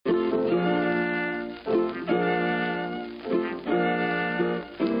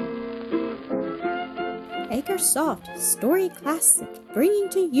Makersoft Story Classic, bringing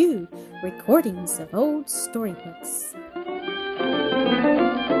to you recordings of old storybooks.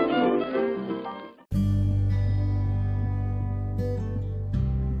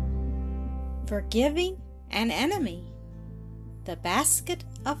 Forgiving an Enemy. The Basket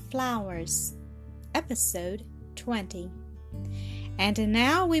of Flowers. Episode 20. And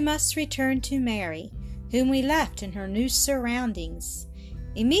now we must return to Mary, whom we left in her new surroundings.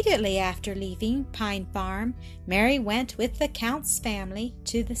 Immediately after leaving Pine Farm, Mary went with the Count's family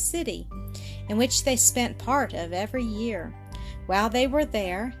to the city, in which they spent part of every year. While they were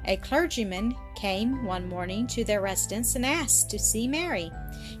there, a clergyman came one morning to their residence and asked to see Mary.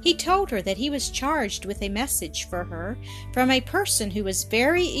 He told her that he was charged with a message for her from a person who was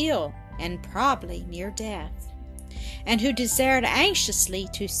very ill and probably near death, and who desired anxiously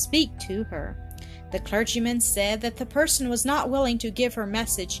to speak to her. The clergyman said that the person was not willing to give her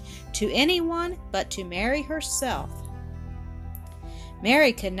message to anyone but to Mary herself.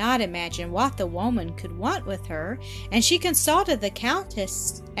 Mary could not imagine what the woman could want with her, and she consulted the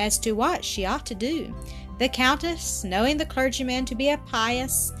Countess as to what she ought to do. The Countess, knowing the clergyman to be a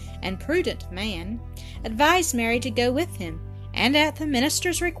pious and prudent man, advised Mary to go with him, and at the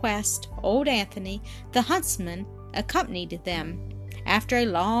minister's request, old Anthony, the huntsman, accompanied them. After a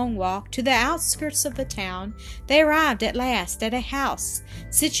long walk to the outskirts of the town, they arrived at last at a house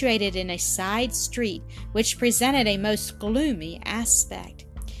situated in a side street, which presented a most gloomy aspect.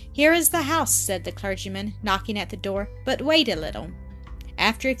 "Here is the house," said the clergyman, knocking at the door, "but wait a little."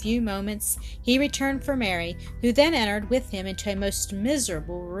 After a few moments he returned for Mary, who then entered with him into a most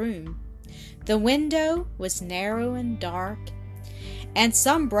miserable room. The window was narrow and dark, and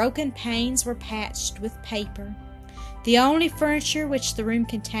some broken panes were patched with paper. The only furniture which the room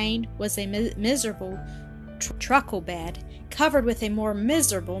contained was a miserable truckle bed, covered with a more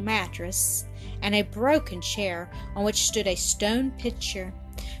miserable mattress, and a broken chair on which stood a stone pitcher,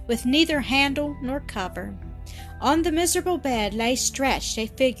 with neither handle nor cover. On the miserable bed lay stretched a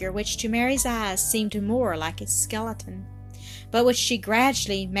figure which to Mary's eyes seemed more like a skeleton, but which she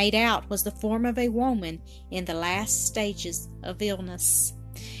gradually made out was the form of a woman in the last stages of illness.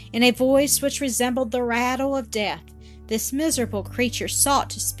 In a voice which resembled the rattle of death, this miserable creature sought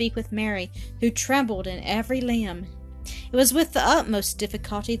to speak with Mary, who trembled in every limb. It was with the utmost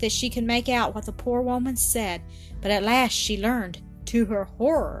difficulty that she could make out what the poor woman said, but at last she learned, to her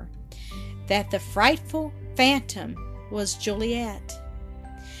horror, that the frightful phantom was Juliet,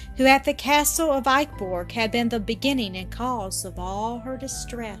 who at the castle of Eichborg had been the beginning and cause of all her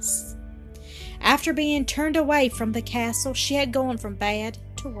distress. After being turned away from the castle, she had gone from bad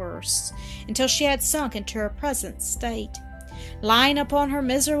to worse, until she had sunk into her present state. Lying upon her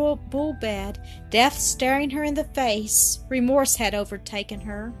miserable bed, death staring her in the face, remorse had overtaken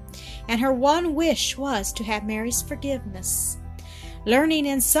her, and her one wish was to have Mary's forgiveness. Learning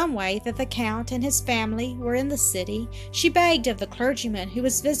in some way that the Count and his family were in the city, she begged of the clergyman who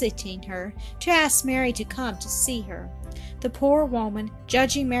was visiting her to ask Mary to come to see her. The poor woman,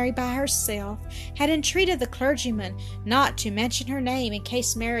 judging Mary by herself, had entreated the clergyman not to mention her name in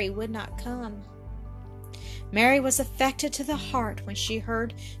case Mary would not come. Mary was affected to the heart when she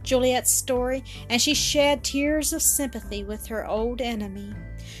heard Juliet's story, and she shed tears of sympathy with her old enemy.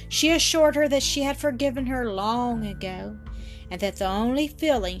 She assured her that she had forgiven her long ago, and that the only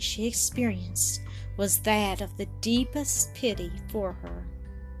feeling she experienced was that of the deepest pity for her.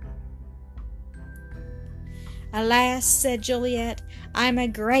 "Alas," said Juliet, "I am a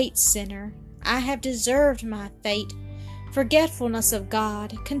great sinner. I have deserved my fate. Forgetfulness of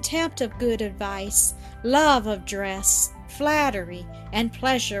God, contempt of good advice, love of dress, flattery, and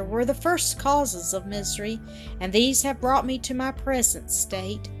pleasure were the first causes of misery, and these have brought me to my present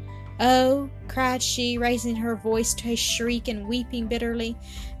state. Oh," cried she, raising her voice to a shriek and weeping bitterly,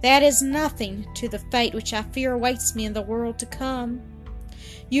 "that is nothing to the fate which I fear awaits me in the world to come.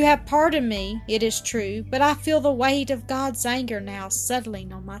 You have pardoned me, it is true, but I feel the weight of God's anger now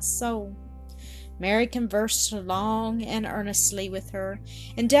settling on my soul." Mary conversed long and earnestly with her,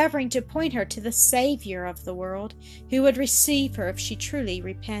 endeavoring to point her to the Saviour of the world, who would receive her if she truly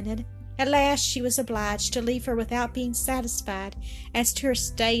repented. At last she was obliged to leave her without being satisfied as to her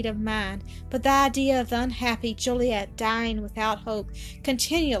state of mind, but the idea of the unhappy Juliet dying without hope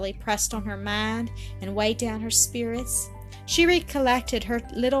continually pressed on her mind and weighed down her spirits. She recollected her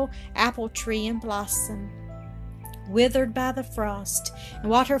little apple tree in blossom, withered by the frost, and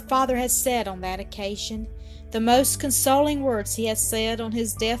what her father had said on that occasion. The most consoling words he had said on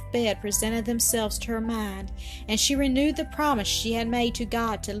his deathbed presented themselves to her mind, and she renewed the promise she had made to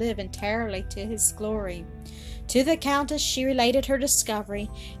God to live entirely to his glory. To the Countess she related her discovery,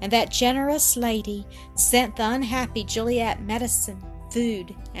 and that generous lady sent the unhappy Juliet medicine,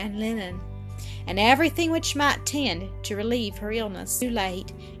 food, and linen, and everything which might tend to relieve her illness. Too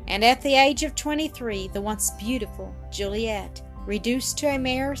late, and at the age of 23, the once beautiful Juliet, reduced to a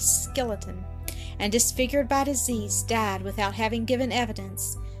mere skeleton and disfigured by disease, died without having given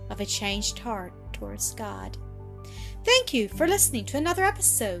evidence of a changed heart towards God. Thank you for listening to another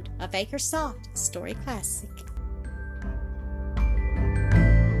episode of Acresoft Story Classic.